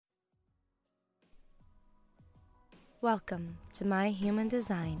Welcome to my human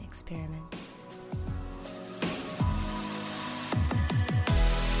design experiment.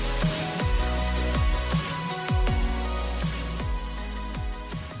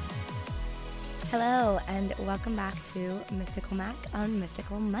 Hello, and welcome back to Mystical Mac on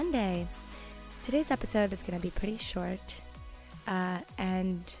Mystical Monday. Today's episode is going to be pretty short,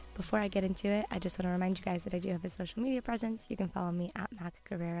 and before I get into it, I just want to remind you guys that I do have a social media presence. You can follow me at Mac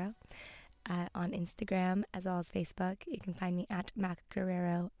Guerrero on Instagram as well as Facebook. You can find me at Mac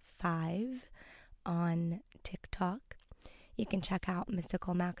Guerrero5 on TikTok. You can check out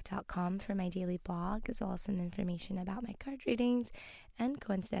mysticalmac.com for my daily blog, as well as some information about my card readings, and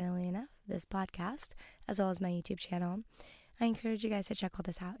coincidentally enough, this podcast, as well as my YouTube channel. I encourage you guys to check all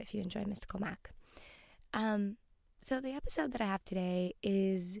this out if you enjoy Mystical Mac. So the episode that I have today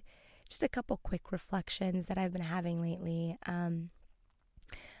is just a couple quick reflections that I've been having lately.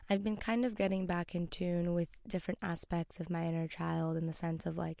 I've been kind of getting back in tune with different aspects of my inner child, in the sense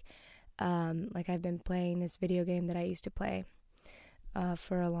of like I've been playing this video game that I used to play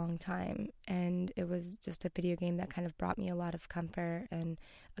for a long time, and it was just a video game that kind of brought me a lot of comfort and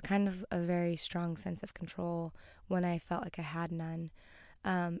a kind of a very strong sense of control when I felt like I had none.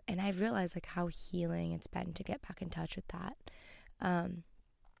 And I've realized like how healing it's been to get back in touch with that.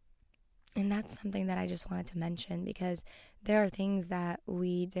 And that's something that I just wanted to mention, because there are things that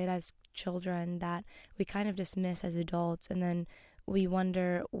we did as children that we kind of dismiss as adults, and then we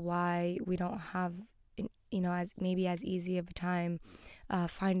wonder why we don't have, as easy of a time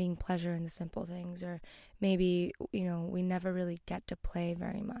finding pleasure in the simple things, or maybe, we never really get to play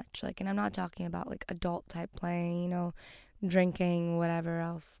very much. And I'm not talking about like adult type playing, drinking, whatever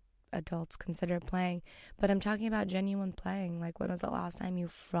else adults consider playing, but I'm talking about genuine playing. Like, when was the last time you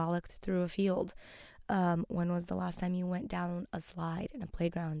frolicked through a field? When was the last time you went down a slide in a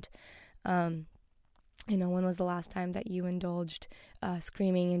playground? When was the last time that you indulged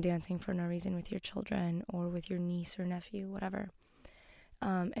screaming and dancing for no reason with your children or with your niece or nephew, whatever?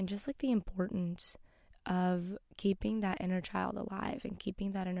 And just like the importance of keeping that inner child alive and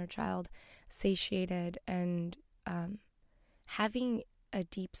keeping that inner child satiated, and having a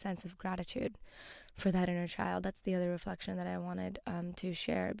deep sense of gratitude for that inner child. That's the other reflection that I wanted to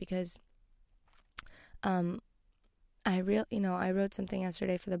share, because I wrote something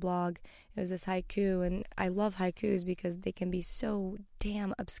yesterday for the blog. It was this haiku, and I love haikus because they can be so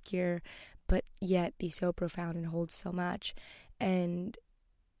damn obscure, but yet be so profound and hold so much. And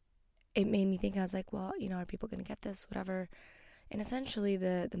it made me think, I was like, well, are people going to get this? Whatever. And essentially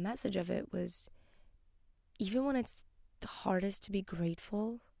the message of it was, even when it's the hardest to be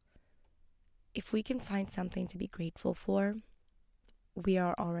grateful, if we can find something to be grateful for, we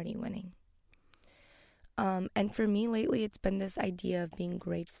are already winning. And for me lately, it's been this idea of being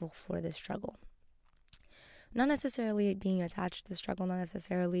grateful for the struggle. Not necessarily being attached to the struggle, not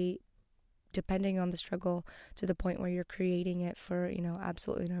necessarily depending on the struggle to the point where you're creating it for,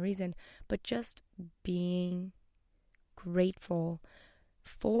 absolutely no reason, but just being grateful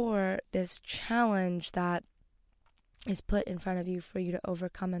for this challenge that is put in front of you for you to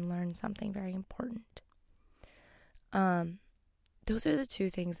overcome and learn something very important. Those are the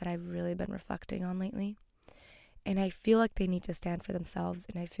two things that I've really been reflecting on lately. And I feel like they need to stand for themselves.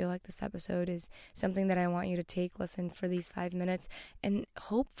 And I feel like this episode is something that I want you to listen for these 5 minutes, and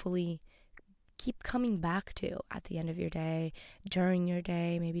hopefully keep coming back to at the end of your day, during your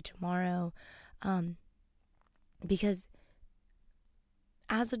day, maybe tomorrow. Because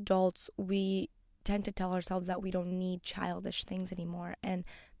as adults, we tend to tell ourselves that we don't need childish things anymore. And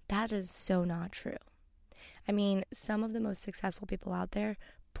that is so not true. I mean, some of the most successful people out there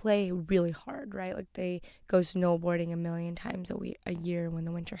play really hard, right? Like, they go snowboarding a million times a year when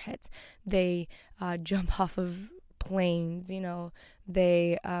the winter hits. They jump off of planes,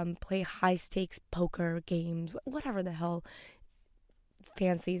 they play high stakes poker games, whatever the hell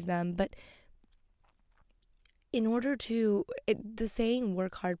fancies them. But in order to, the saying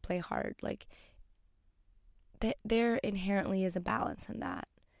work hard, play hard, like, there inherently is a balance in that.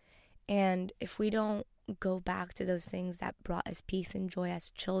 And if we don't go back to those things that brought us peace and joy as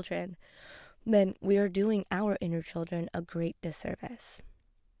children, then we are doing our inner children a great disservice.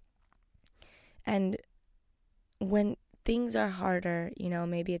 And when things are harder,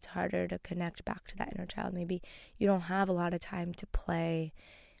 maybe it's harder to connect back to that inner child. Maybe you don't have a lot of time to play.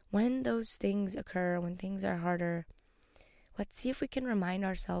 When those things occur, when things are harder, let's see if we can remind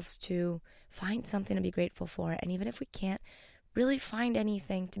ourselves to find something to be grateful for. And even if we can't really find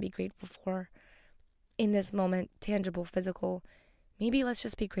anything to be grateful for in this moment, tangible, physical, maybe let's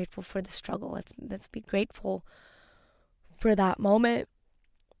just be grateful for the struggle. Let's be grateful for that moment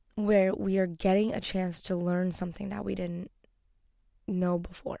where we are getting a chance to learn something that we didn't know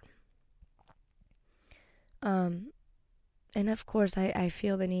before. And of course, I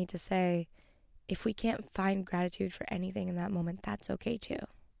feel the need to say, if we can't find gratitude for anything in that moment, that's okay too.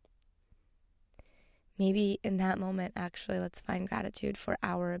 Maybe in that moment, actually, let's find gratitude for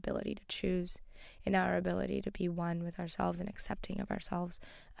our ability to choose, and our ability to be one with ourselves and accepting of ourselves,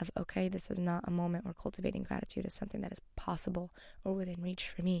 of, okay, this is not a moment where cultivating gratitude is something that is possible or within reach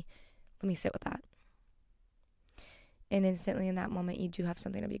for me. Let me sit with that. And instantly in that moment, you do have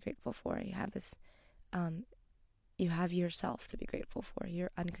something to be grateful for. You have this, you have yourself to be grateful for, your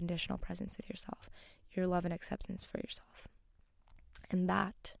unconditional presence with yourself, your love and acceptance for yourself. And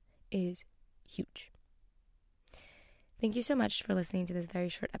that is huge. Thank you so much for listening to this very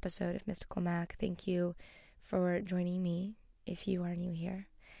short episode of Mystical Mac. Thank you for joining me if you are new here.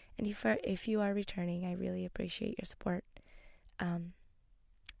 And if you are returning, I really appreciate your support.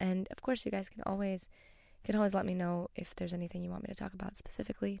 And of course, you guys can always let me know if there's anything you want me to talk about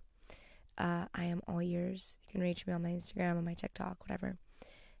specifically. I am all ears. You can reach me on my Instagram, on my TikTok, whatever.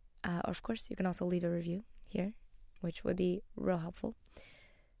 Or of course, you can also leave a review here, which would be real helpful.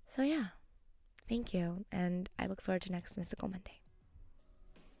 So yeah. Thank you, and I look forward to next Mystical Monday.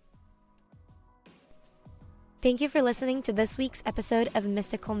 Thank you for listening to this week's episode of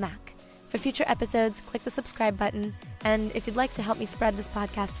Mystical Mac. For future episodes, click the subscribe button, and if you'd like to help me spread this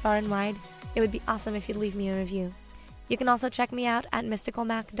podcast far and wide, it would be awesome if you'd leave me a review. You can also check me out at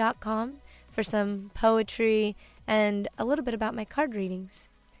mysticalmac.com for some poetry and a little bit about my card readings.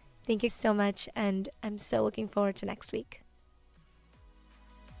 Thank you so much, and I'm so looking forward to next week.